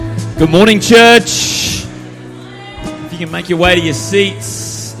Good morning, church. If you can make your way to your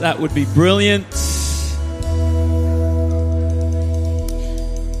seats, that would be brilliant.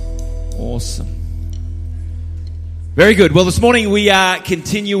 Awesome. Very good. Well, this morning we are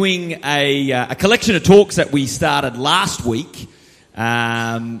continuing a collection of talks that we started last week,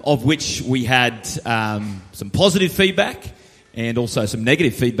 of which we had some positive feedback and also some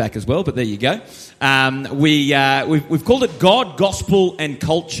negative feedback as well, but there you go. We've called it God, Gospel and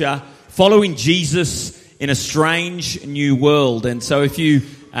Culture, Following Jesus in a Strange New World. And so if you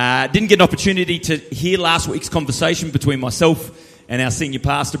didn't get an opportunity to hear last week's conversation between myself and our senior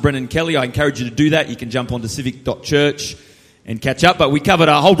pastor, Brendan Kelly, I encourage you to do that. You can jump onto civic.church and catch up. But we covered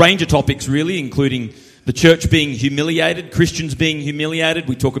a whole range of topics, really, including the church being humiliated, Christians being humiliated.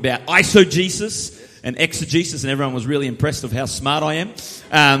 We talk about eisegesis and exegesis, and everyone was really impressed of how smart I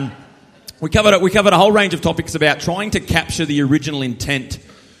am. We covered a whole range of topics about trying to capture the original intent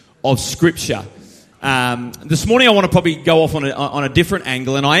of Scripture. This morning I want to probably go off on a different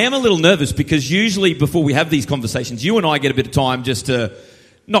angle, and I am a little nervous because usually before we have these conversations, you and I get a bit of time just to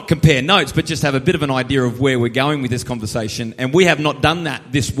not compare notes, but just have a bit of an idea of where we're going with this conversation, and we have not done that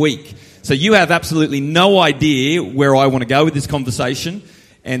this week. So you have absolutely no idea where I want to go with this conversation,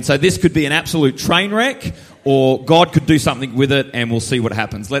 and so this could be an absolute train wreck, or God could do something with it, and we'll see what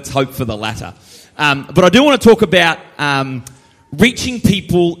happens. Let's hope for the latter. But I do want to talk about reaching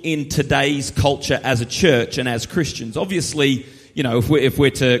people in today's culture as a church and as Christians. Obviously, you know, if we're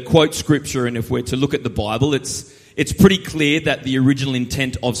to quote Scripture and if we're to look at the Bible, it's pretty clear that the original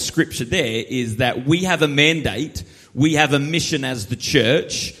intent of Scripture there is that we have a mandate, we have a mission as the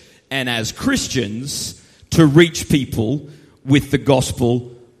church and as Christians to reach people with the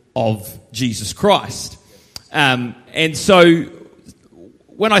gospel of Jesus Christ. And so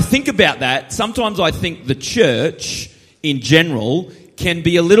when I think about that, sometimes I think the church in general can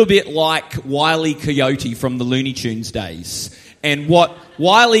be a little bit like Wile E. Coyote from the Looney Tunes days. And what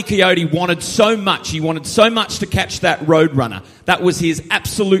Wile E. Coyote wanted so much to catch that roadrunner. That was his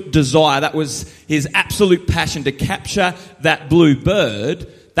absolute desire. That was his absolute passion to capture that blue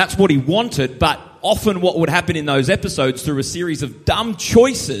bird. That's what he wanted. But often what would happen in those episodes, through a series of dumb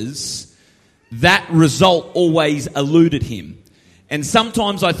choices, that result always eluded him. And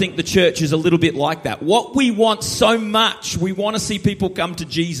sometimes I think the church is a little bit like that. What we want so much, we want to see people come to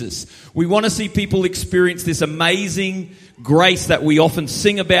Jesus. We want to see people experience this amazing grace that we often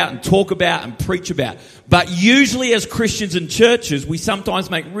sing about and talk about and preach about. But usually as Christians and churches, we sometimes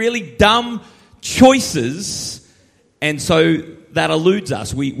make really dumb choices, and so that eludes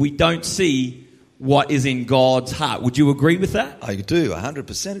us. We don't see what is in God's heart. Would you agree with that? I do,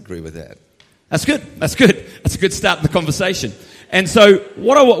 100% agree with that. That's good. That's a good start to the conversation. And so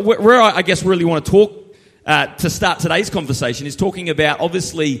where I guess really want to talk to start today's conversation is talking about,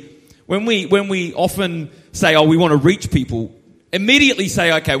 obviously, when we often say, oh, we want to reach people, immediately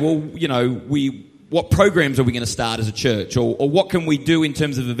say, okay, well, you know, what programs are we going to start as a church, or what can we do in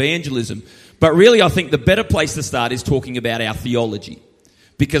terms of evangelism? But really, I think the better place to start is talking about our theology,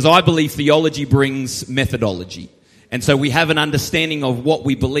 because I believe theology brings methodology. And so we have an understanding of what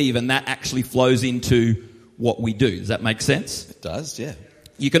we believe, and that actually flows into what we do. Does that make sense? It does, yeah.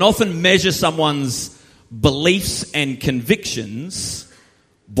 You can often measure someone's beliefs and convictions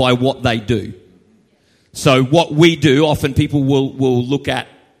by what they do. So what we do, often people will look at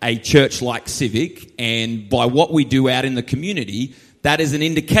a church like Civic, and by what we do out in the community, that is an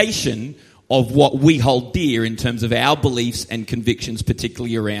indication of what we hold dear in terms of our beliefs and convictions,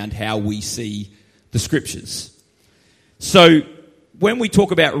 particularly around how we see the Scriptures. So when we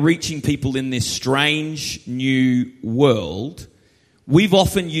talk about reaching people in this strange new world, we've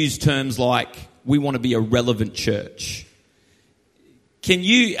often used terms like, we want to be a relevant church.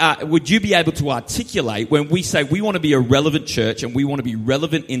 Would you be able to articulate when we say we want to be a relevant church and we want to be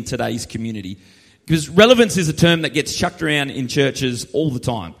relevant in today's community? Because relevance is a term that gets chucked around in churches all the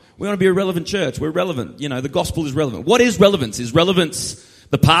time. We want to be a relevant church. We're relevant. You know, the gospel is relevant. What is relevance? Is relevance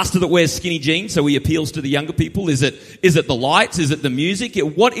the pastor that wears skinny jeans so he appeals to the younger people? Is it the lights? Is it the music?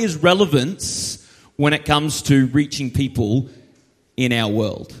 What is relevance when it comes to reaching people in our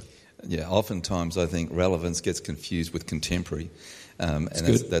world? Yeah, oftentimes I think relevance gets confused with contemporary, and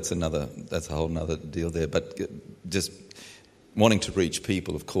that's a whole other deal there. But just wanting to reach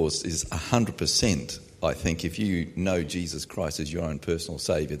people, of course, is 100%. I think if you know Jesus Christ as your own personal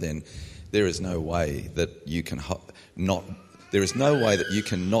Saviour, then there is no way that you can not. There is no way that you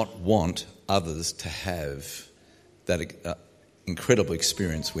can not want others to have that incredible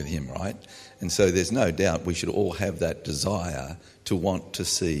experience with Him, right? And so there's no doubt we should all have that desire to want to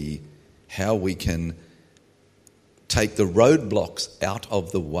see how we can take the roadblocks out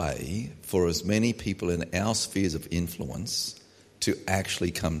of the way for as many people in our spheres of influence to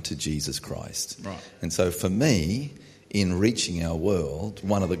actually come to Jesus Christ. Right. And so for me, in reaching our world,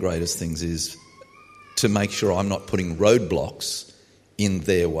 one of the greatest things is to make sure I'm not putting roadblocks in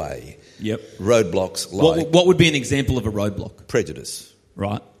their way. Yep. Roadblocks like... What would be an example of a roadblock? Prejudice.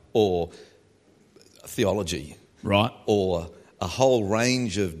 Right. Or theology. Right. Or a whole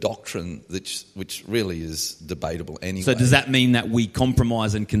range of doctrine which really is debatable anyway. So does that mean that we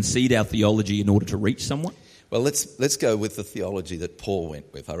compromise and concede our theology in order to reach someone? Well, let's go with the theology that Paul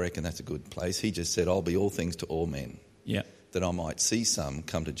went with. I reckon that's a good place. He just said, I'll be all things to all men, that I might see some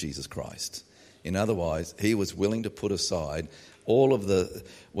come to Jesus Christ. In other words, he was willing to put aside all of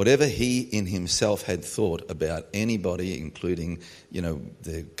whatever he in himself had thought about anybody, including,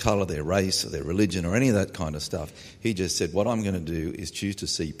 their colour, their race, or their religion, or any of that kind of stuff. He just said, what I'm going to do is choose to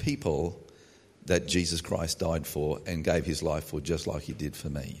see people that Jesus Christ died for and gave his life for, just like he did for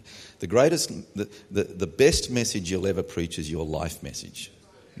me. The best message you'll ever preach is your life message.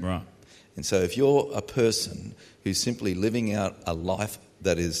 Right. And so if you're a person who's simply living out a life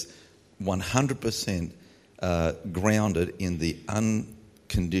that is 100% grounded in the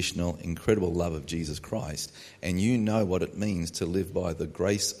unconditional, incredible love of Jesus Christ, and you know what it means to live by the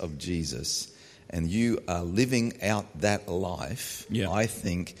grace of Jesus, and you are living out that life, I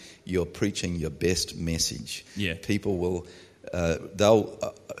think you're preaching your best message. Yeah. People will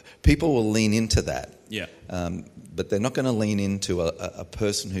lean into that. Yeah. But they're not going to lean into a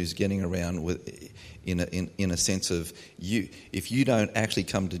person who's getting around with in a sense of you. If you don't actually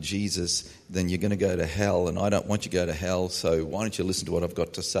come to Jesus, then you're going to go to hell, and I don't want you to go to hell. So why don't you listen to what I've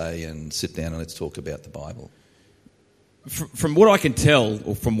got to say and sit down and let's talk about the Bible. From what I can tell,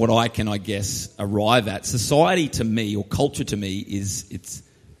 or from what I can, I guess, arrive at, society to me, or culture to me, it's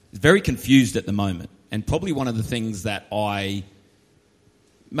very confused at the moment. And probably one of the things that I,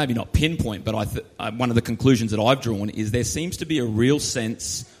 maybe not pinpoint, but one of the conclusions that I've drawn is there seems to be a real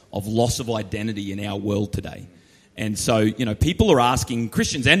sense of loss of identity in our world today. And so, people are asking,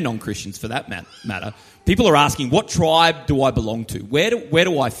 Christians and non-Christians for that matter, people are asking, what tribe do I belong to? Where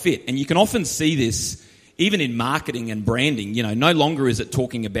do I fit? And you can often see this even in marketing and branding. No longer is it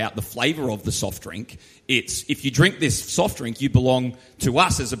talking about the flavour of the soft drink. It's, if you drink this soft drink, you belong to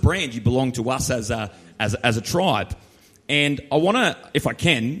us as a brand, you belong to us as a tribe. And I want to, if I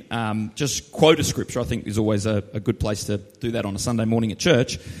can, just quote a scripture. I think is always a good place to do that on a Sunday morning at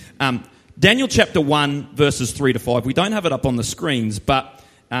church. Daniel chapter 1, verses 3 to 5. We don't have it up on the screens, but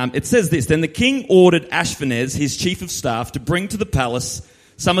it says this: Then the king ordered Ashpenaz, his chief of staff, to bring to the palace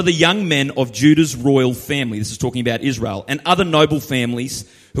some of the young men of Judah's royal family, this is talking about Israel, and other noble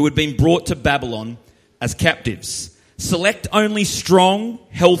families who had been brought to Babylon as captives. Select only strong,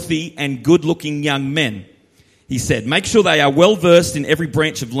 healthy, and good-looking young men. He said, make sure they are well versed in every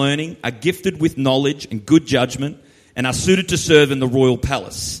branch of learning, are gifted with knowledge and good judgment, and are suited to serve in the royal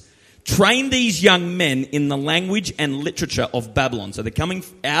palace. Train these young men in the language and literature of Babylon. So they're coming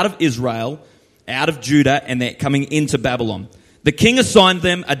out of Israel, out of Judah, and they're coming into Babylon. The king assigned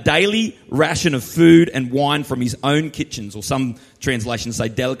them a daily ration of food and wine from his own kitchens, or some translations say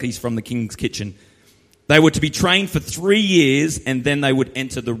delicacies from the king's kitchen. They were to be trained for 3 years, and then they would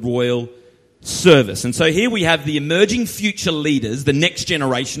enter the royal service. And so here we have the emerging future leaders, the next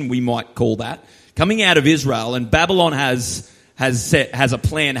generation, we might call that, coming out of Israel, and Babylon has a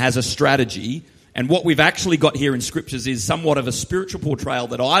plan, has a strategy. And what we've actually got here in scriptures is somewhat of a spiritual portrayal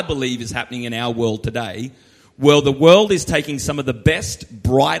that I believe is happening in our world today. Well, the world is taking some of the best,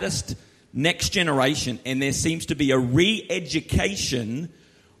 brightest next generation, and there seems to be a re-education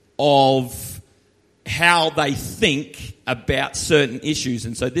of how they think about certain issues.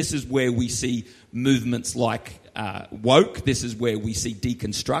 And so this is where we see movements like woke. This is where we see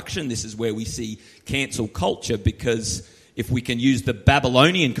deconstruction. This is where we see cancel culture, because if we can use the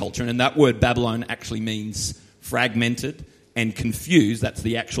Babylonian culture, and that word Babylon actually means fragmented and confused. That's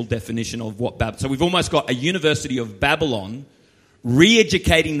the actual definition of what Babylon. So we've almost got a University of Babylon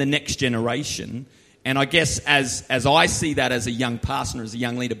re-educating the next generation. And I guess as I see that as a young pastor, as a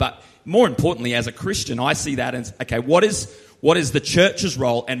young leader, but more importantly as a Christian, I see that as, okay, what is the church's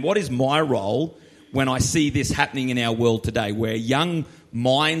role and what is my role when I see this happening in our world today, where young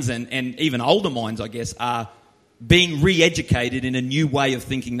minds and even older minds, I guess, are being re-educated in a new way of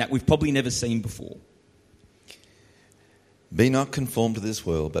thinking that we've probably never seen before. Be not conformed to this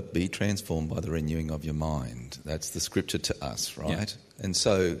world, but be transformed by the renewing of your mind. That's the scripture to us, right? Yeah. And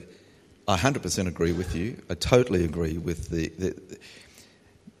so I 100% agree with you. I totally agree with the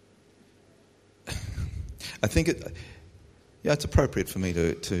I think Yeah, it's appropriate for me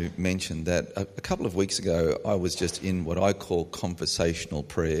to mention that a couple of weeks ago I was just in what I call conversational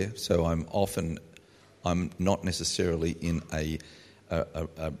prayer. So I'm not necessarily in a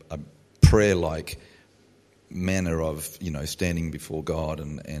prayer-like manner of, standing before God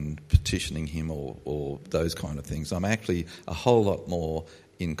and petitioning Him or those kind of things. I'm actually a whole lot more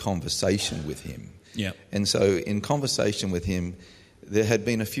in conversation with Him. Yeah. And so in conversation with Him, there had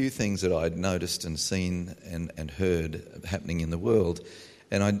been a few things that I'd noticed and seen and heard happening in the world.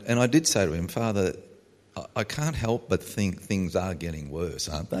 And I did say to Him, Father, I can't help but think things are getting worse,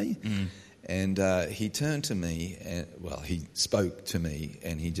 aren't they? Mm. And He turned to me, He spoke to me,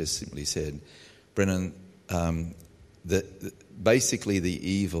 and He just simply said, Brennan, basically the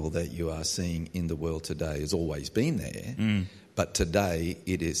evil that you are seeing in the world today has always been there, but today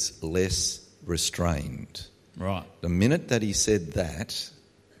it is less restrained. Right. The minute that He said that,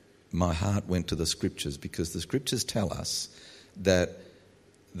 my heart went to the Scriptures, because the Scriptures tell us that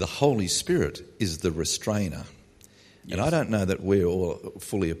the Holy Spirit is the restrainer. Yes. And I don't know that we all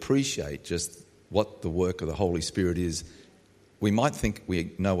fully appreciate just what the work of the Holy Spirit is. We might think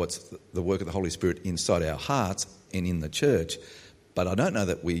we know what's the work of the Holy Spirit inside our hearts and in the church, but I don't know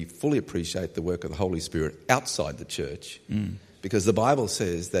that we fully appreciate the work of the Holy Spirit outside the church. Because the Bible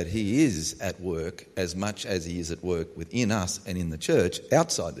says that He is at work as much as He is at work within us and in the church,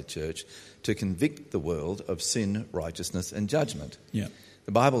 outside the church, to convict the world of sin, righteousness and judgment. Yeah.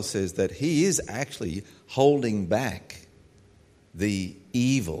 The Bible says that He is actually holding back the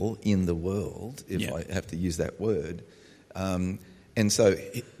evil in the world, if I have to use that word. And so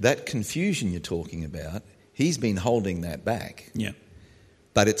that confusion you're talking about, He's been holding that back. Yeah.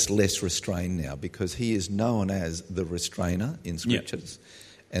 But it's less restrained now, because He is known as the restrainer in Scriptures.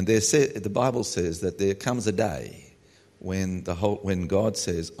 And the Bible says that there comes a day when God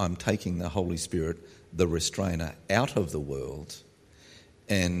says, I'm taking the Holy Spirit, the restrainer, out of the world.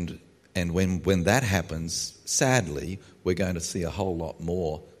 And when that happens, sadly, we're going to see a whole lot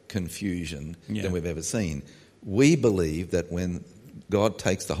more confusion than we've ever seen. We believe that when God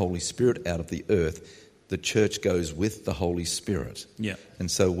takes the Holy Spirit out of the earth, the church goes with the Holy Spirit. Yeah.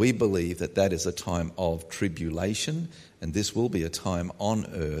 And so we believe that is a time of tribulation, and this will be a time on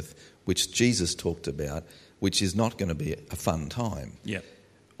earth which Jesus talked about, which is not going to be a fun time. Yeah.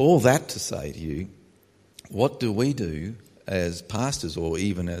 All that to say to you, what do we do as pastors or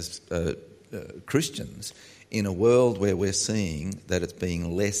even as Christians in a world where we're seeing that it's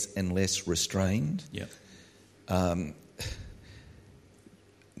being less and less restrained? Yeah.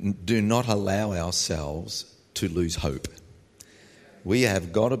 Do not allow ourselves to lose hope. We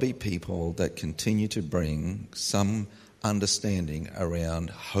have got to be people that continue to bring some understanding around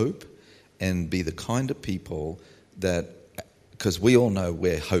hope and be the kind of people that, because we all know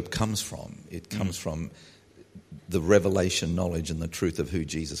where hope comes from. It comes from the revelation, knowledge and the truth of who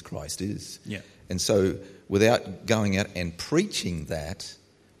Jesus Christ is. Yeah. And so without going out and preaching that,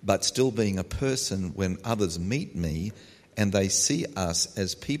 but still being a person when others meet me and they see us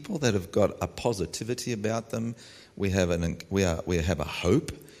as people that have got a positivity about them. We have a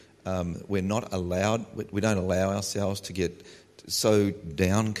hope. We don't allow ourselves to get so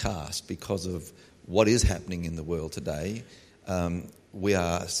downcast because of what is happening in the world today. We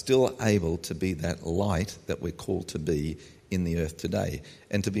are still able to be that light that we're called to be in the earth today.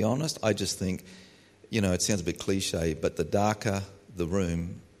 And to be honest, I just think, it sounds a bit cliche, but the darker the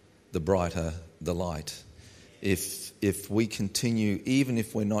room, the brighter the light. If we continue, even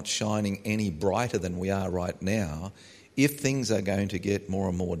if we're not shining any brighter than we are right now, if things are going to get more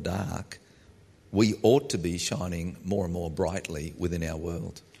and more dark, we ought to be shining more and more brightly within our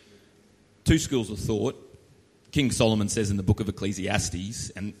world. Two schools of thought. King Solomon says in the book of Ecclesiastes,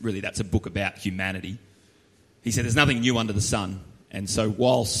 and really that's a book about humanity, he said there's nothing new under the sun. And so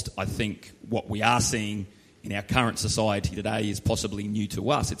whilst I think what we are seeing in our current society today is possibly new to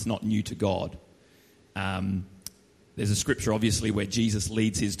us, it's not new to God. There's a scripture, obviously, where Jesus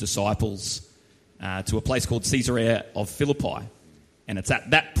leads his disciples to a place called Caesarea of Philippi. And it's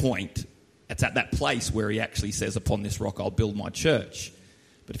at that point, it's at that place where he actually says, upon this rock I'll build my church.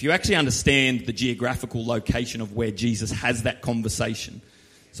 But if you actually understand the geographical location of where Jesus has that conversation,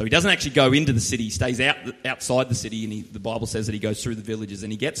 so he doesn't actually go into the city, he stays outside the city, and the Bible says that he goes through the villages,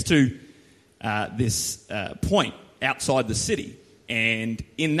 and he gets to this point outside the city. And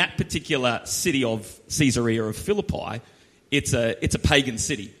in that particular city of Caesarea of Philippi, it's a pagan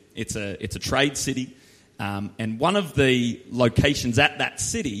city. It's a trade city. And one of the locations at that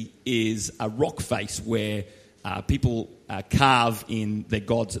city is a rock face where people carve in their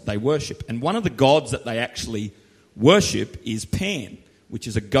gods that they worship. And one of the gods that they actually worship is Pan, which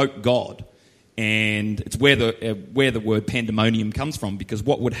is a goat god. And it's where the word pandemonium comes from, because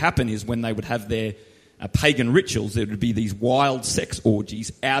what would happen is when they would have their pagan rituals, there would be these wild sex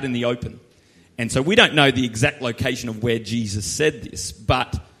orgies out in the open. And so we don't know the exact location of where Jesus said this,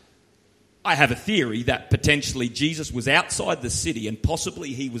 but I have a theory that potentially Jesus was outside the city and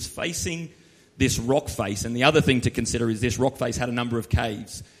possibly he was facing this rock face. And the other thing to consider is this rock face had a number of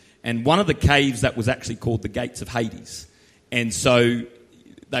caves. And one of the caves that was actually called the Gates of Hades. And so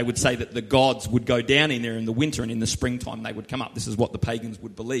they would say that the gods would go down in there in the winter, and in the springtime they would come up. This is what the pagans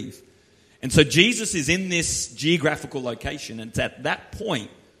would believe. And so Jesus is in this geographical location, and it's at that point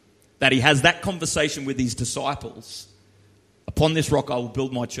that he has that conversation with his disciples. Upon this rock I will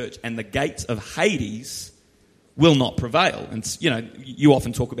build my church, and the gates of Hades will not prevail. And, you know, you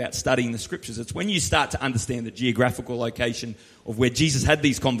often talk about studying the scriptures. It's when you start to understand the geographical location of where Jesus had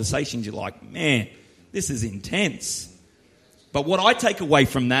these conversations, you're like, man, this is intense. But what I take away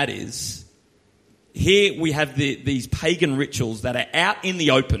from that is, here we have these pagan rituals that are out in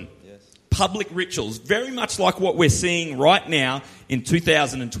the open. Public rituals, very much like what we're seeing right now in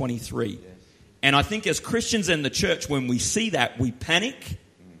 2023. Yes. And I think as Christians in the church, when we see that, we panic,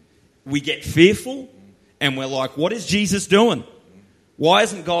 we get fearful, and we're like, what is Jesus doing? Why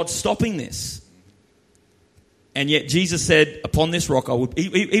isn't God stopping this? And yet Jesus said, upon this rock I would...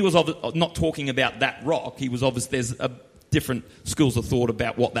 He was not talking about that rock. He was obviously... There's different schools of thought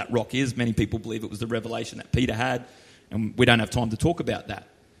about what that rock is. Many people believe it was the revelation that Peter had, and we don't have time to talk about that.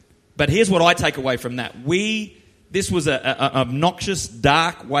 But here's what I take away from that. This was an obnoxious,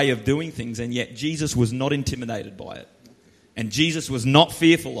 dark way of doing things, and yet Jesus was not intimidated by it. And Jesus was not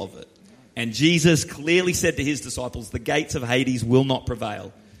fearful of it. And Jesus clearly said to his disciples, the gates of Hades will not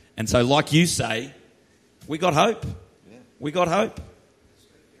prevail. And so, like you say, we got hope. We got hope.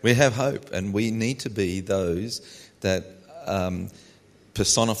 We have hope, and we need to be those that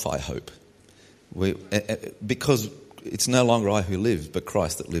personify hope. Because it's no longer I who live, but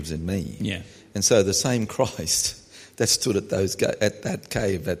Christ that lives in me. Yeah. And so the same Christ that stood at that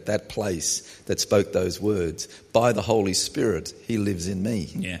cave, at that place, that spoke those words, by the Holy Spirit, he lives in me.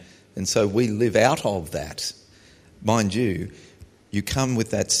 Yeah. And so we live out of that. Mind you, you come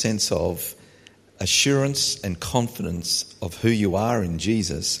with that sense of assurance and confidence of who you are in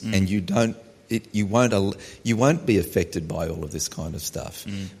Jesus, and you won't be affected by all of this kind of stuff.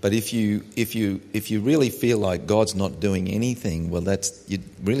 But if you really feel like God's not doing anything, well, you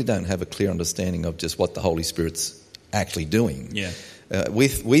really don't have a clear understanding of just what the Holy Spirit's actually doing. Yeah.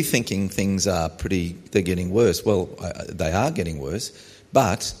 We thinking things are they're getting worse. Well, they are getting worse,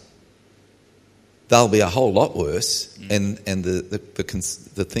 but they'll be a whole lot worse. And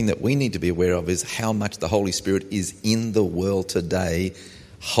the thing that we need to be aware of is how much the Holy Spirit is in the world today,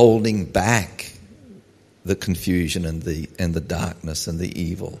 holding back the confusion and the darkness and the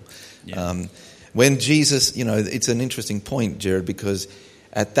evil. Yeah. When Jesus, it's an interesting point, Jared, because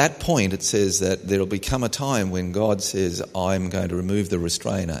at that point it says that there will become a time when God says, I'm going to remove the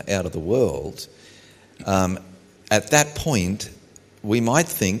restrainer out of the world. At that point, we might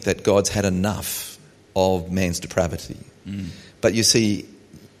think that God's had enough of man's depravity. But you see,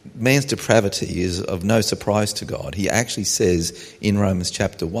 man's depravity is of no surprise to God. He actually says in Romans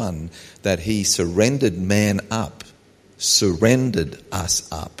chapter 1 that he surrendered us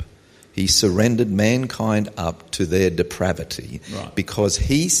up. He surrendered mankind up to their depravity, right, because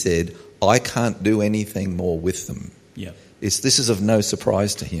he said, I can't do anything more with them. Yep. This is of no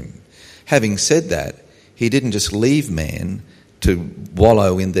surprise to him. Having said that, he didn't just leave man to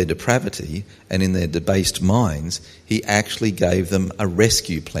wallow in their depravity and in their debased minds. He actually gave them a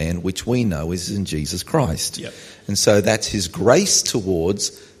rescue plan, which we know is in Jesus Christ. Yep. And so that's his grace towards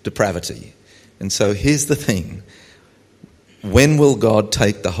depravity. And so here's the thing. When will God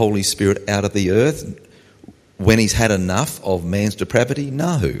take the Holy Spirit out of the earth? When he's had enough of man's depravity?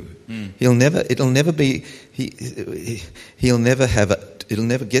 No. It'll never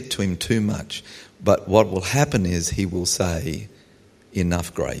get to him too much. But what will happen is he will say,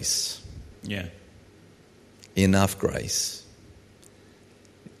 enough grace. Yeah. Enough grace.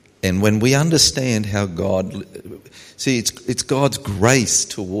 And when we understand how God... See, it's God's grace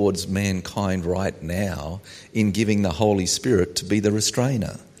towards mankind right now in giving the Holy Spirit to be the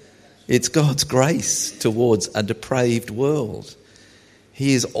restrainer. It's God's grace towards a depraved world.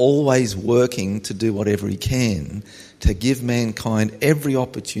 He is always working to do whatever he can to give mankind every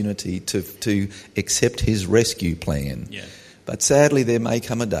opportunity to accept his rescue plan. Yeah. But sadly, there may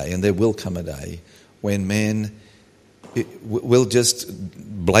come a day, and there will come a day, when man will just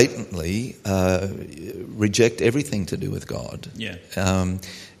blatantly reject everything to do with God. Yeah.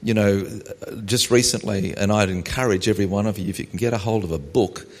 Just recently, and I'd encourage every one of you, if you can get a hold of a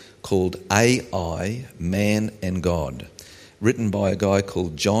book called AI, Man and God, written by a guy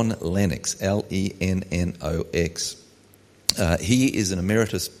called John Lennox, Lennox. He is an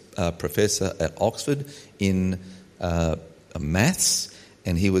emeritus professor at Oxford in maths,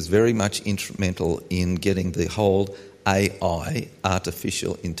 and he was very much instrumental in getting the whole AI,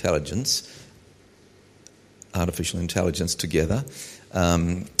 artificial intelligence together.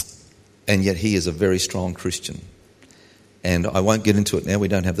 And yet he is a very strong Christian. And I won't get into it now, we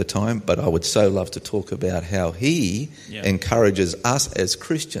don't have the time, but I would so love to talk about how he encourages us as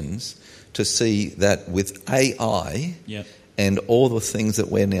Christians to see that with AI and all the things that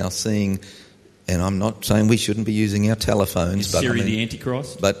we're now seeing, and I'm not saying we shouldn't be using our telephones. Is Siri the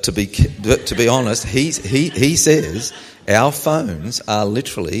Antichrist? But to be honest, he says our phones are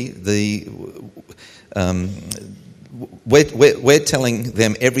literally the... We're telling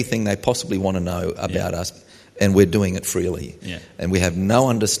them everything they possibly want to know about us, and we're doing it freely. Yeah. And we have no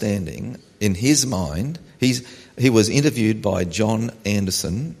understanding. In his mind, he was interviewed by John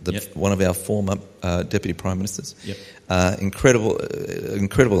Anderson, one of our former Deputy Prime Ministers.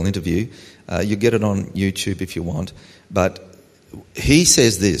 Incredible interview. You get it on YouTube if you want. But he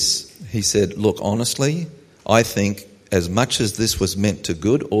says this. He said, look, honestly, I think as much as this was meant to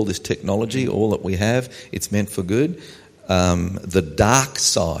good, all this technology, all that we have, it's meant for good. The dark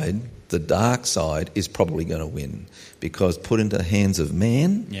side is probably going to win, because put into the hands of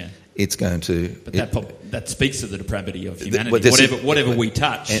man, it's going to... But that speaks to the depravity of humanity, whatever we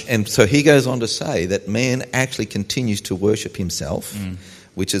touch. And so he goes on to say that man actually continues to worship himself,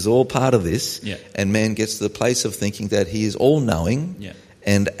 which is all part of this, and man gets to the place of thinking that he is all-knowing,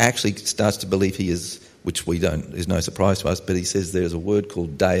 and actually starts to believe he is, which we don't, is no surprise to us, but he says there's a word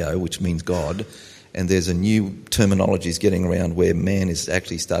called Deo, which means God, and there's a new terminology is getting around where man is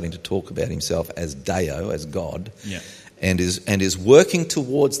actually starting to talk about himself as Deo, as God, and is working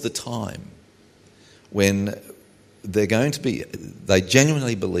towards the time when they're going to be, they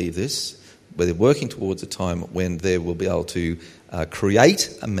genuinely believe this, but they're working towards a time when they will be able to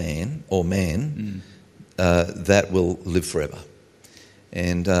create a man that will live forever.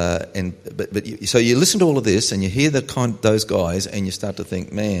 So you listen to all of this and you hear those guys and you start to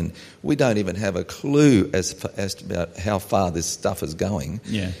think, man, we don't even have a clue as to about how far this stuff is going.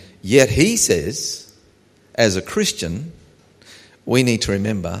 Yet he says, as a Christian, we need to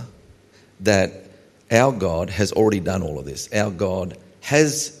remember that our God has already done all of this. Our God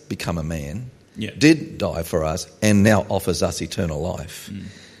has become a man, did die for us, and now offers us eternal life.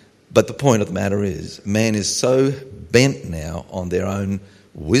 But the point of the matter is, man is so bent now on their own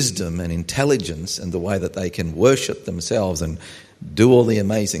wisdom and intelligence and the way that they can worship themselves and do all the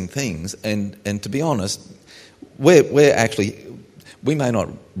amazing things. And to be honest, we're actually, we may not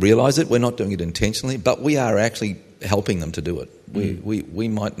realise it, we're not doing it intentionally, but we are actually helping them to do it. We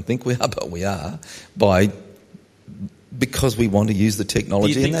mightn't think we are, but we are, because we want to use the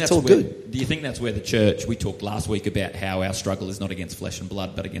technology, and that's all good. Do you think that's where the church, we talked last week about how our struggle is not against flesh and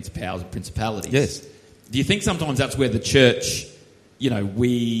blood, but against powers and principalities? Yes. Do you think sometimes that's where the church,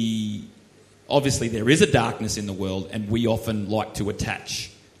 obviously there is a darkness in the world, and we often like to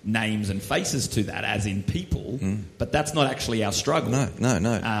attach names and faces to that, as in people, but that's not actually our struggle.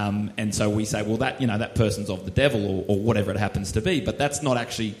 No. And so we say, well, that person's of the devil or whatever it happens to be, but that's not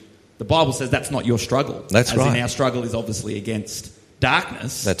actually... The Bible says that's not your struggle. That's right. In our struggle is obviously against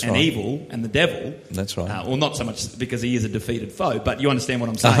darkness evil and the devil. That's right. Well, not so much because he is a defeated foe, but you understand what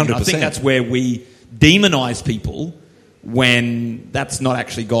I'm saying. 100%. I think that's where we demonise people when that's not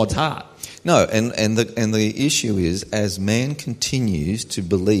actually God's heart. No, and the issue is, as man continues to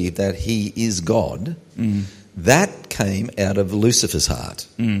believe that he is God, that came out of Lucifer's heart.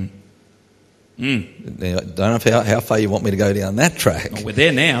 Now, I don't know how far you want me to go down that track. Well, we're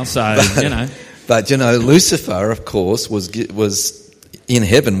there now, so, But, Lucifer, of course, was in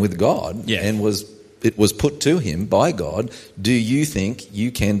heaven with God, and it was put to him by God, do you think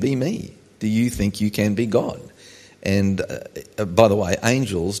you can be me? Do you think you can be God? And, by the way,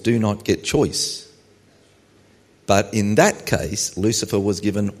 angels do not get choice. But in that case, Lucifer was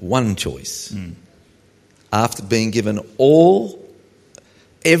given one choice. After being given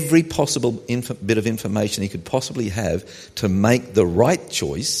every possible bit of information he could possibly have to make the right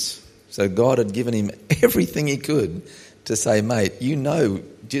choice. So God had given him everything he could to say, mate, I'm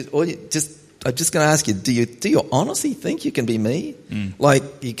just going to ask you, do you honestly think you can be me? Like,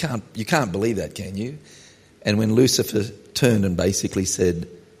 you can't believe that, can you? And when Lucifer turned and basically said,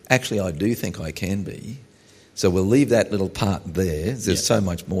 actually, I do think I can be. So we'll leave that little part there. There's so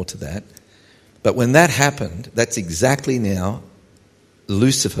much more to that. But when that happened, that's exactly now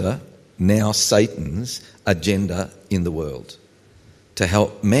Lucifer, now Satan's agenda in the world. to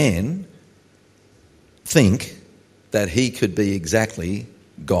help man think that he could be exactly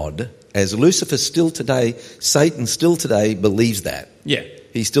God, as Lucifer still today, Satan still today believes that. Yeah.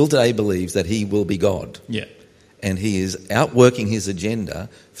 He still today believes that he will be God. Yeah. And he is outworking his agenda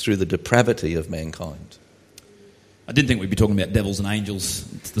through the depravity of mankind. I didn't think we'd be talking about devils and angels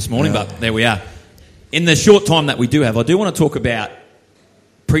this morning, but there we are. In the short time that we do have, I do want to talk about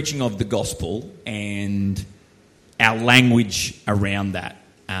preaching of the gospel and our language around that.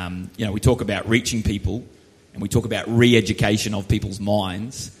 We talk about reaching people and we talk about re-education of people's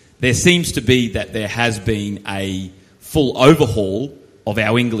minds. There seems to be that there has been a full overhaul of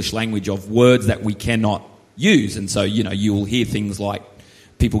our English language, of words that we cannot use. And so, you will hear things like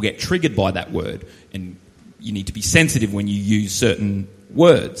people get triggered by that word, and you need to be sensitive when you use certain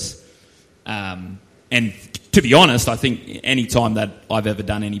words. And to be honest, I think any time that I've ever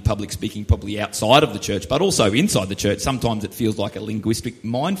done any public speaking, probably outside of the church, but also inside the church, sometimes it feels like a linguistic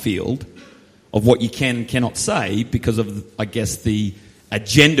minefield of what you can and cannot say because of, I guess, the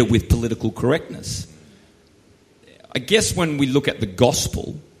agenda with political correctness. I guess when we look at the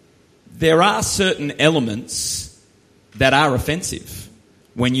gospel, there are certain elements that are offensive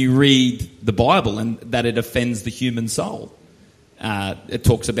when you read the Bible, and that it offends the human soul. It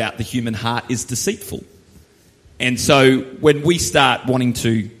talks about the human heart is deceitful. And so when we start wanting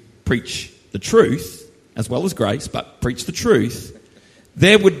to preach the truth, as well as grace, but preach the truth,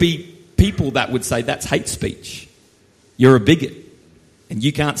 there would be people that would say that's hate speech. You're a bigot, and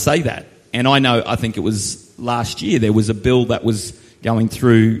you can't say that. And I think it was last year, there was a bill that was going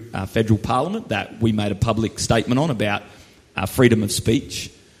through federal parliament that we made a public statement on about freedom of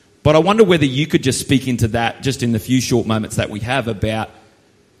speech. But I wonder whether you could just speak into that just in the few short moments that we have about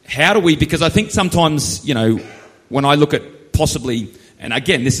how do we, because I think sometimes, when I look at possibly, and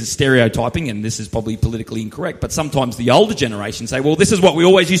again, this is stereotyping and this is probably politically incorrect, but sometimes the older generation say, well, this is what we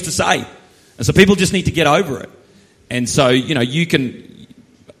always used to say. And so people just need to get over it. And so, you can,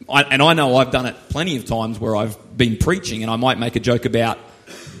 and I know I've done it plenty of times where I've been preaching and I might make a joke about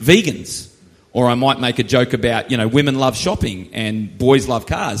vegans, or I might make a joke about, women love shopping and boys love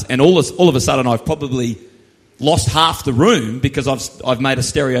cars. And all of a sudden I've probably lost half the room because I've made a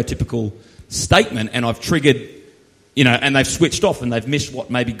stereotypical statement and I've triggered, and they've switched off and they've missed what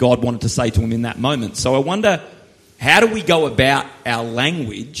maybe God wanted to say to them in that moment. So I wonder, how do we go about our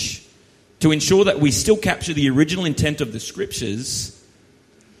language to ensure that we still capture the original intent of the scriptures?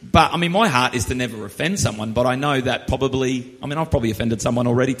 But, my heart is to never offend someone, but I know that I've probably offended someone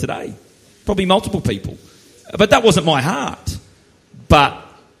already today. Probably multiple people. But that wasn't my heart. But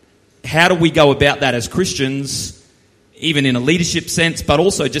how do we go about that as Christians, even in a leadership sense, but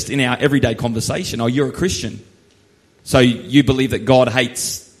also just in our everyday conversation? Oh, you're a Christian, so you believe that God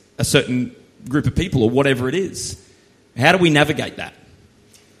hates a certain group of people or whatever it is. How do we navigate that?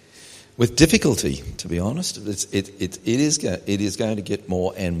 With difficulty, to be honest. It is going to get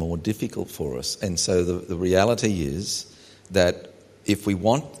more and more difficult for us. And so the reality is that if we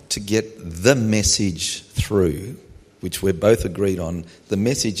want to get the message through, which we're both agreed on, the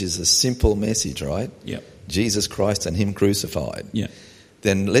message is a simple message, right? Yeah. Jesus Christ and Him crucified. Yeah.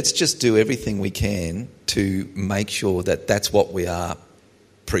 Then let's just do everything we can to make sure that that's what we are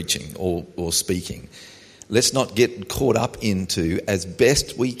preaching or speaking. Let's not get caught up into, as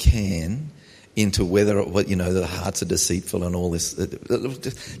best we can, into whether the hearts are deceitful and all this.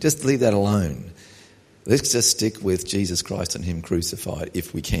 Just leave that alone. Let's just stick with Jesus Christ and Him crucified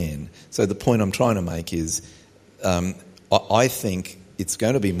if we can. So the point I'm trying to make is, I think it's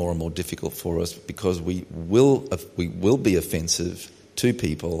going to be more and more difficult for us because we will be offensive to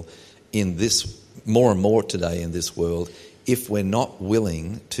people in this more and more today in this world if we're not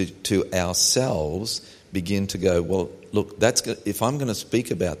willing to ourselves begin to go, well, look, if I'm going to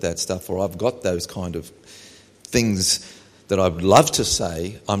speak about that stuff, or I've got those kind of things that I'd love to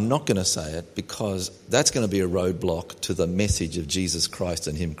say, I'm not going to say it because that's going to be a roadblock to the message of Jesus Christ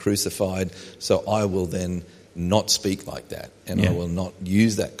and Him crucified. So I will then not speak like that, and I will not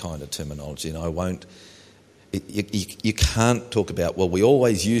use that kind of terminology, and I won't. You can't talk about, well, we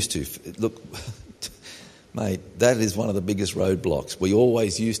always used to. Look, mate, that is one of the biggest roadblocks. We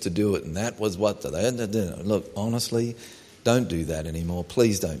always used to do it, and that was what look, honestly, don't do that anymore.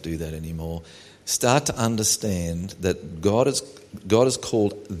 Please don't do that anymore. Start to understand that God has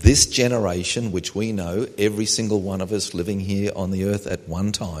called this generation, which we know, every single one of us living here on the earth at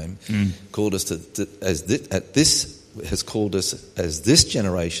one time, called us has called us as this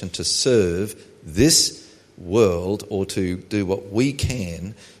generation to serve this world, or to do what we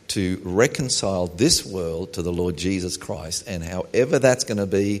can to reconcile this world to the Lord Jesus Christ. And however that's going to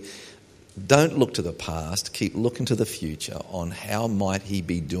be, Don't look to the past. Keep looking to the future on how might he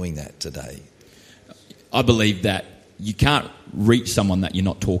be doing that today. I believe that you can't reach someone that you're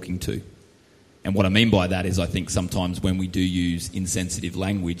not talking to. And what I mean by that is I think sometimes when we do use insensitive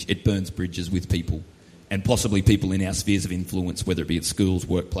language, it burns bridges with people, and possibly people in our spheres of influence, whether it be at schools,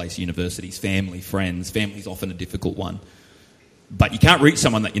 workplace, universities, family, friends. Family's often a difficult one. But you can't reach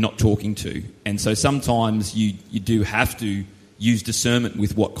someone that you're not talking to. And so sometimes you do have to use discernment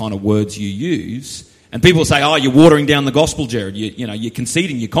with what kind of words you use. And people say, oh, you're watering down the gospel, Jared. You're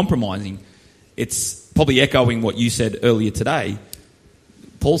conceding, you're compromising. It's probably echoing what you said earlier today.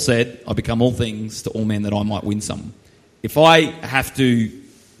 Paul said, I become all things to all men that I might win some. If I have to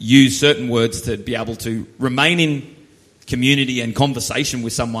use certain words to be able to remain in community and conversation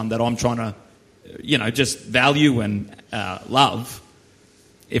with someone that I'm trying to, just value and love,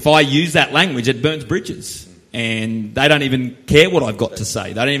 if I use that language, it burns bridges. And they don't even care what I've got to say.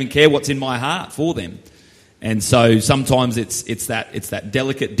 They don't even care what's in my heart for them. And so sometimes it's that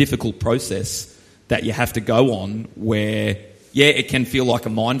delicate, difficult process that you have to go on where, yeah, it can feel like a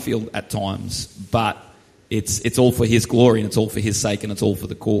minefield at times, but it's all for his glory and it's all for his sake and it's all for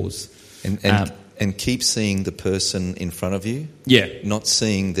the cause. And keep seeing the person in front of you. Yeah. Not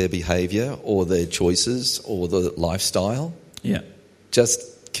seeing their behaviour or their choices or the lifestyle. Yeah.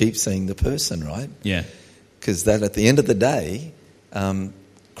 Just keep seeing the person, right? Yeah. Because that at the end of the day,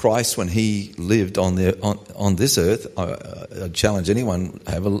 Christ, when he lived on this earth, I challenge anyone,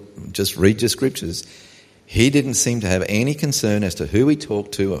 just read your scriptures. He didn't seem to have any concern as to who he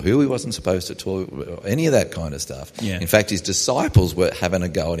talked to or who he wasn't supposed to talk, or any of that kind of stuff. Yeah. In fact, his disciples were having a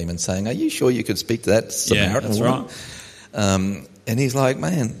go at him and saying, "Are you sure you could speak to that Samaritan woman?" Right. And he's like,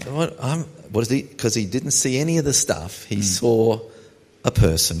 "Man, what is he?" Because he didn't see any of the stuff. He saw a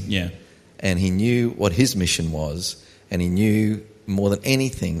person. Yeah. And he knew what his mission was, and he knew more than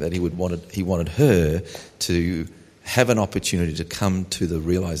anything that he wanted her to have an opportunity to come to the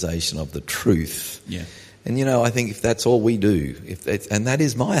realization of the truth. Yeah. And I think if that's all we do, and that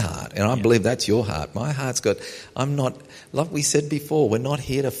is my heart, and I believe that's your heart. My heart's I'm not, like we said before, we're not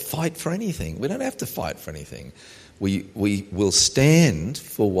here to fight for anything. We don't have to fight for anything. We will stand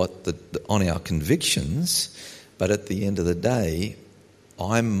for on our convictions, but at the end of the day,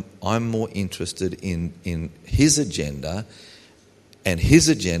 I'm more interested in his agenda, and his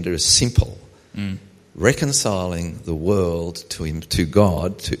agenda is simple: reconciling the world to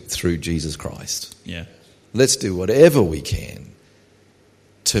God through Jesus Christ. Yeah. Let's do whatever we can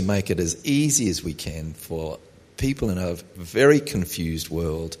to make it as easy as we can for people in a very confused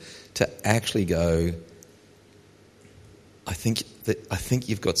world to actually go, I think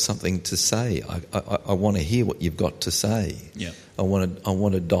you've got something to say. I want to hear what you've got to say. Yeah. I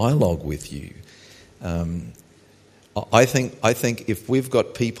want to dialogue with you. I think if we've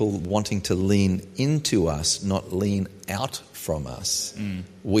got people wanting to lean into us, not lean out from us,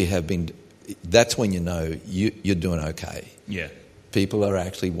 we have been. That's when you're doing okay. Yeah. People are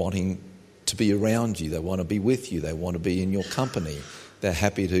actually wanting to be around you. They want to be with you. They want to be in your company. They're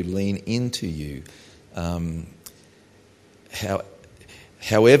happy to lean into you.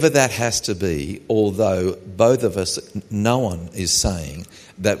 However that has to be, although both of us, no one is saying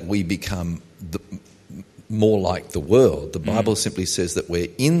that we become more like the world. The Bible simply says that we're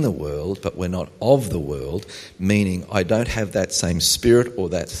in the world, but we're not of the world, meaning I don't have that same spirit or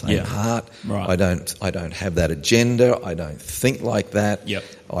that same heart. Right. I don't have that agenda. I don't think like that. Yep.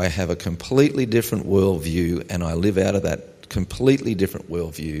 I have a completely different worldview, and I live out of that completely different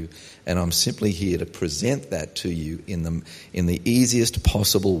worldview, and I'm simply here to present that to you in the easiest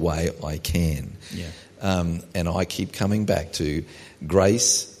possible way I can. Yeah. And I keep coming back to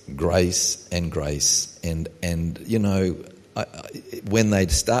grace, and grace, and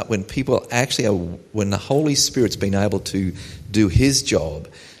when people actually when the Holy Spirit's been able to do his job.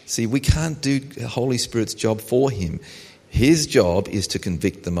 See, we can't do the Holy Spirit's job for him. His job is to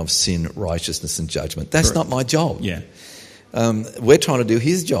convict them of sin, righteousness, and judgment. That's Correct. Not my job. Yeah. We're trying to do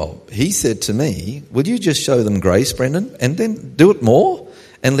his job. He said to me, "Would you just show them grace, Brendan, and then do it more,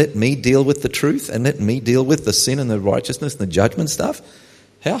 and let me deal with the truth, and let me deal with the sin and the righteousness and the judgment stuff?"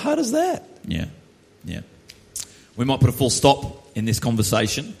 How hard is that? Yeah, yeah. We might put a full stop in this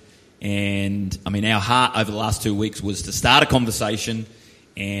conversation. And, our heart over the last 2 weeks was to start a conversation,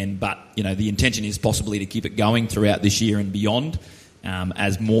 but the intention is possibly to keep it going throughout this year and beyond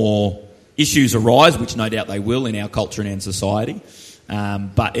as more issues arise, which no doubt they will in our culture and our society.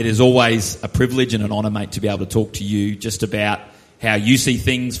 But it is always a privilege and an honour, mate, to be able to talk to you just about how you see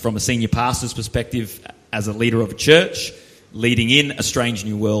things from a senior pastor's perspective as a leader of a church, leading in a strange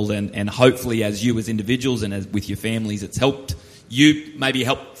new world, and hopefully as you as individuals and as with your families, it's helped you maybe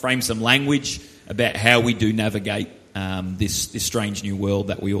help frame some language about how we do navigate this strange new world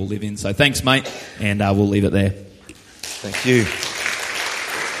that we all live in. So thanks, mate, and we'll leave it there. Thank you.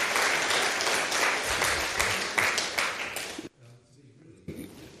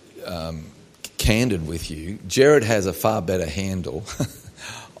 Candid with you, Jared has a far better handle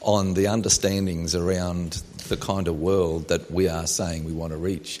on the understandings around the kind of world that we are saying we want to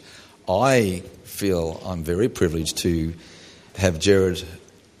reach. I feel I'm very privileged to have Jared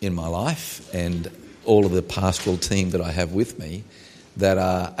in my life and all of the pastoral team that I have with me that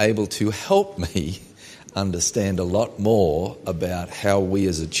are able to help me understand a lot more about how we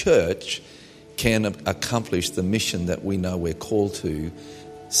as a church can accomplish the mission that we know we're called to,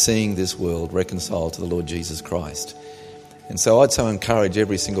 seeing this world reconciled to the Lord Jesus Christ. And so I'd so encourage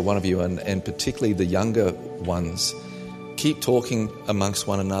every single one of you, and particularly the younger ones, keep talking amongst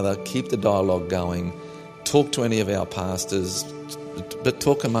one another, keep the dialogue going, talk to any of our pastors, but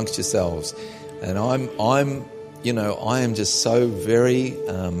talk amongst yourselves. And I am just so very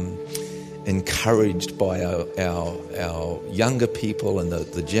encouraged by our younger people and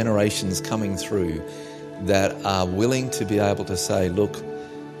the generations coming through that are willing to be able to say, look,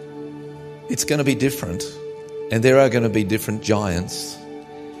 it's going to be different, and there are going to be different giants.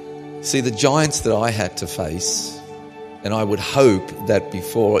 See, the giants that I had to face, and I would hope that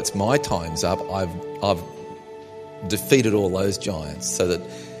before it's my time's up, I've defeated all those giants so that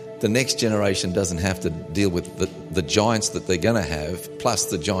the next generation doesn't have to deal with the giants that they're going to have, plus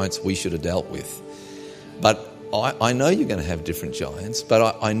the giants we should have dealt with. But I know you're going to have different giants,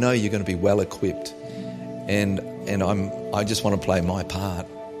 but I know you're going to be well equipped, and I just want to play my part,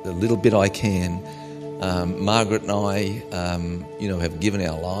 the little bit I can. Margaret and I, have given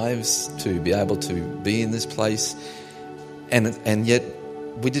our lives to be able to be in this place, and yet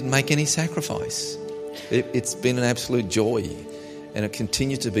we didn't make any sacrifice. It's been an absolute joy, and it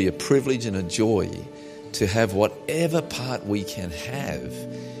continues to be a privilege and a joy to have whatever part we can have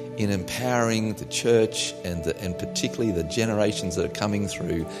in empowering the church and particularly the generations that are coming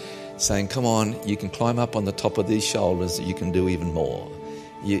through, saying, come on, you can climb up on the top of these shoulders, you can do even more.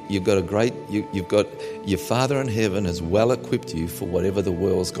 You've got your Father in heaven has well equipped you for whatever the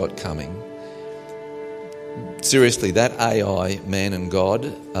world's got coming. Seriously, that AI, Man and God,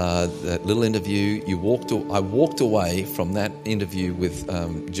 that little interview, I walked away from that interview with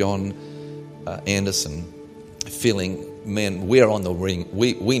John Anderson feeling, man, we're on the ring.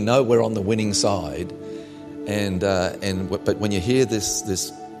 We know we're on the winning side, but when you hear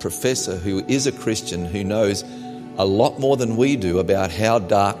this professor who is a Christian who knows a lot more than we do about how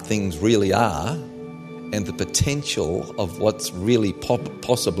dark things really are and the potential of what's really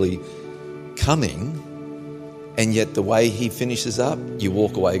possibly coming, and yet the way he finishes up, you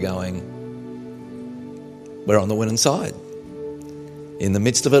walk away going, we're on the winning side in the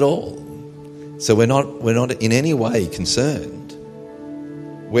midst of it all. So we're not in any way concerned.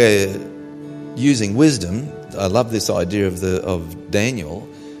 We're using wisdom. I love this idea of Daniel.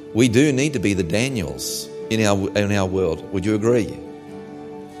 We do need to be the Daniels in our world. Would you agree?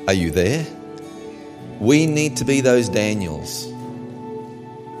 Are you there? We need to be those Daniels,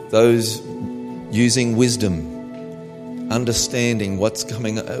 those using wisdom, understanding what's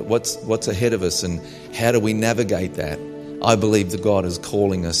coming, what's ahead of us, and how do we navigate that. I believe that God is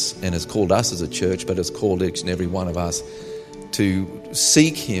calling us, and has called us as a church, but has called each and every one of us to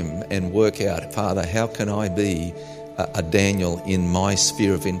seek Him and work out, Father, how can I be a Daniel in my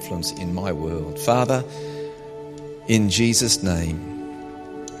sphere of influence, in my world? Father, in Jesus' name,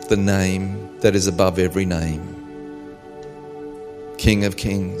 the name that is above every name, King of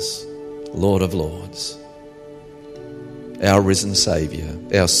Kings, Lord of Lords, our risen Saviour,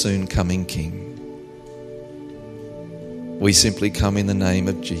 our soon coming King. We simply come in the name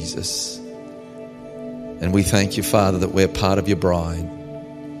of Jesus. And we thank you, Father, that we're part of your bride.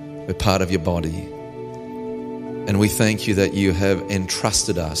 We're part of your body. And we thank you that you have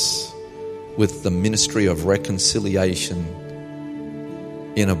entrusted us with the ministry of reconciliation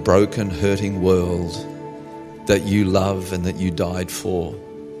in a broken, hurting world that you love and that you died for.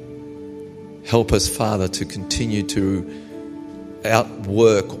 Help us, Father, to continue to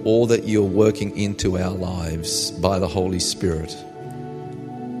outwork all that you're working into our lives by the Holy Spirit.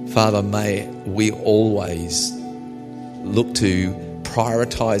 Father, may we always look to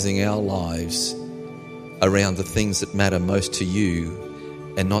prioritizing our lives around the things that matter most to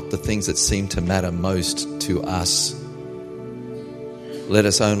you and not the things that seem to matter most to us. Let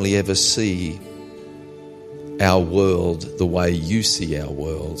us only ever see our world the way you see our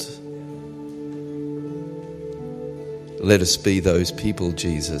world. Let us be those people,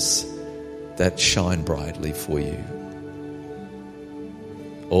 Jesus, that shine brightly for you.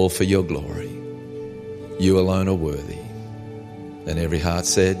 all for your glory. You alone are worthy. And every heart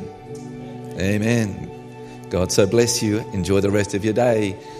said, Amen. God so bless you. Enjoy the rest of your day.